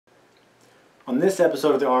On this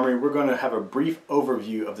episode of the Armory, we're going to have a brief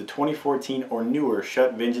overview of the 2014 or newer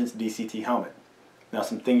Schutt Vengeance DCT helmet. Now,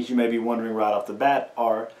 some things you may be wondering right off the bat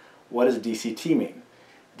are, what does DCT mean?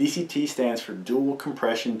 DCT stands for Dual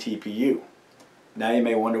Compression TPU. Now you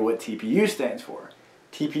may wonder what TPU stands for.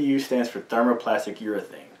 TPU stands for thermoplastic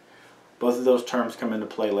urethane. Both of those terms come into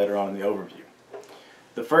play later on in the overview.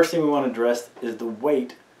 The first thing we want to address is the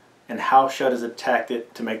weight and how Schutt has attacked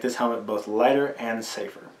it to make this helmet both lighter and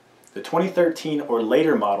safer. The 2013 or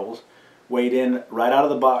later models weighed in right out of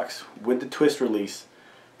the box with the twist release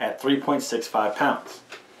at 3.65 pounds.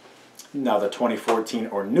 Now the 2014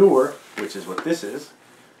 or newer, which is what this is,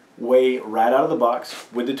 weigh right out of the box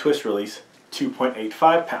with the twist release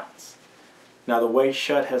 2.85 pounds. Now the way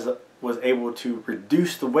Schutt was able to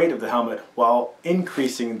reduce the weight of the helmet while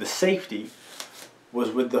increasing the safety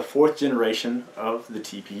was with the fourth generation of the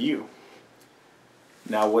TPU.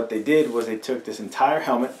 Now what they did was they took this entire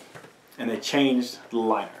helmet and they changed the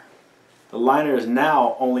liner. The liner is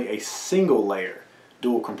now only a single layer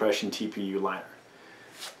dual compression TPU liner.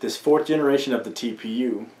 This fourth generation of the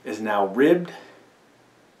TPU is now ribbed,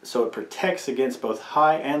 so it protects against both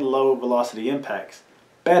high and low velocity impacts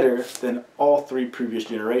better than all three previous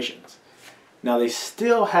generations. Now they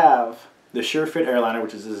still have the SureFit airliner,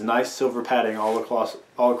 which is this nice silver padding all across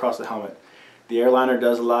the helmet. The airliner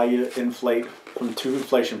does allow you to inflate from two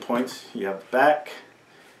inflation points. You have the back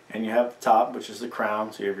and you have the top, which is the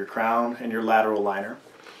crown. So you have your crown and your lateral liner.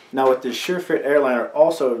 Now what this SureFit airliner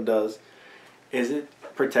also does is it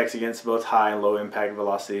protects against both high and low impact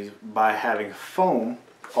velocities by having foam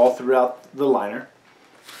all throughout the liner,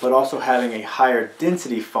 but also having a higher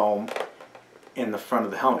density foam in the front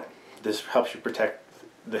of the helmet. This helps you protect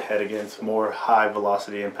the head against more high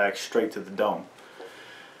velocity impacts straight to the dome.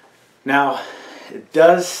 Now it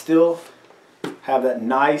does still have that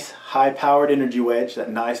nice high powered energy wedge, that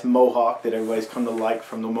nice mohawk that everybody's come to like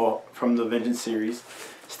from the Vengeance series.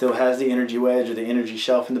 Still has the energy wedge or the energy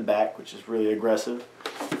shelf in the back, which is really aggressive.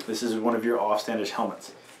 This is one of your off-standish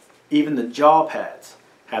helmets. Even the jaw pads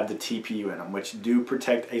have the TPU in them, which do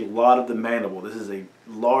protect a lot of the mandible. This is a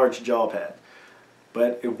large jaw pad,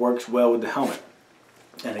 but it works well with the helmet.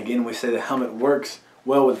 And again, we say the helmet works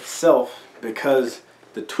well with itself because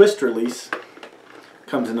the twist release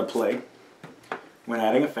comes into play when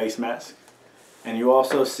adding a face mask, and you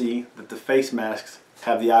also see that the face masks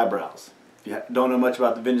have the eyebrows. If you don't know much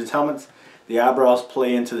about the Vengeance helmets, the eyebrows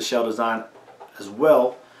play into the shell design as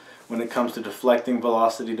well when it comes to deflecting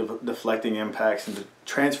velocity, deflecting impacts, and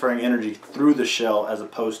transferring energy through the shell as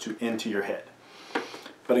opposed to into your head.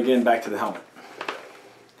 But again, back to the helmet.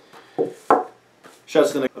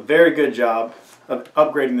 Schutt's done a very good job of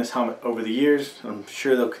upgrading this helmet over the years. I'm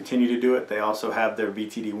sure they'll continue to do it. They also have their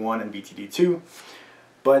BTD1 and BTD2.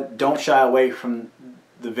 But don't shy away from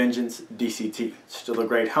the Vengeance DCT. It's still a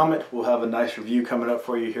great helmet. We'll have a nice review coming up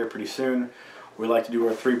for you here pretty soon. We like to do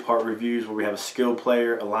our three-part reviews where we have a skill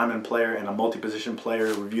player, a lineman player, and a multi-position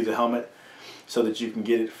player review the helmet so that you can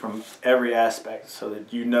get it from every aspect so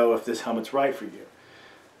that you know if this helmet's right for you.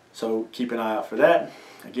 So keep an eye out for that.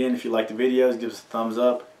 Again, if you like the videos, give us a thumbs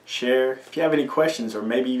up, share. If you have any questions or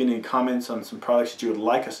maybe even any comments on some products that you would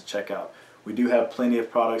like us to check out, we do have plenty of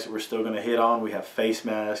products that we're still going to hit on. We have face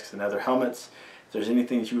masks and other helmets. If there's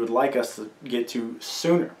anything that you would like us to get to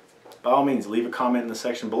sooner, by all means, leave a comment in the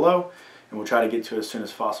section below and we'll try to get to it as soon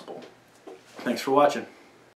as possible. Thanks for watching.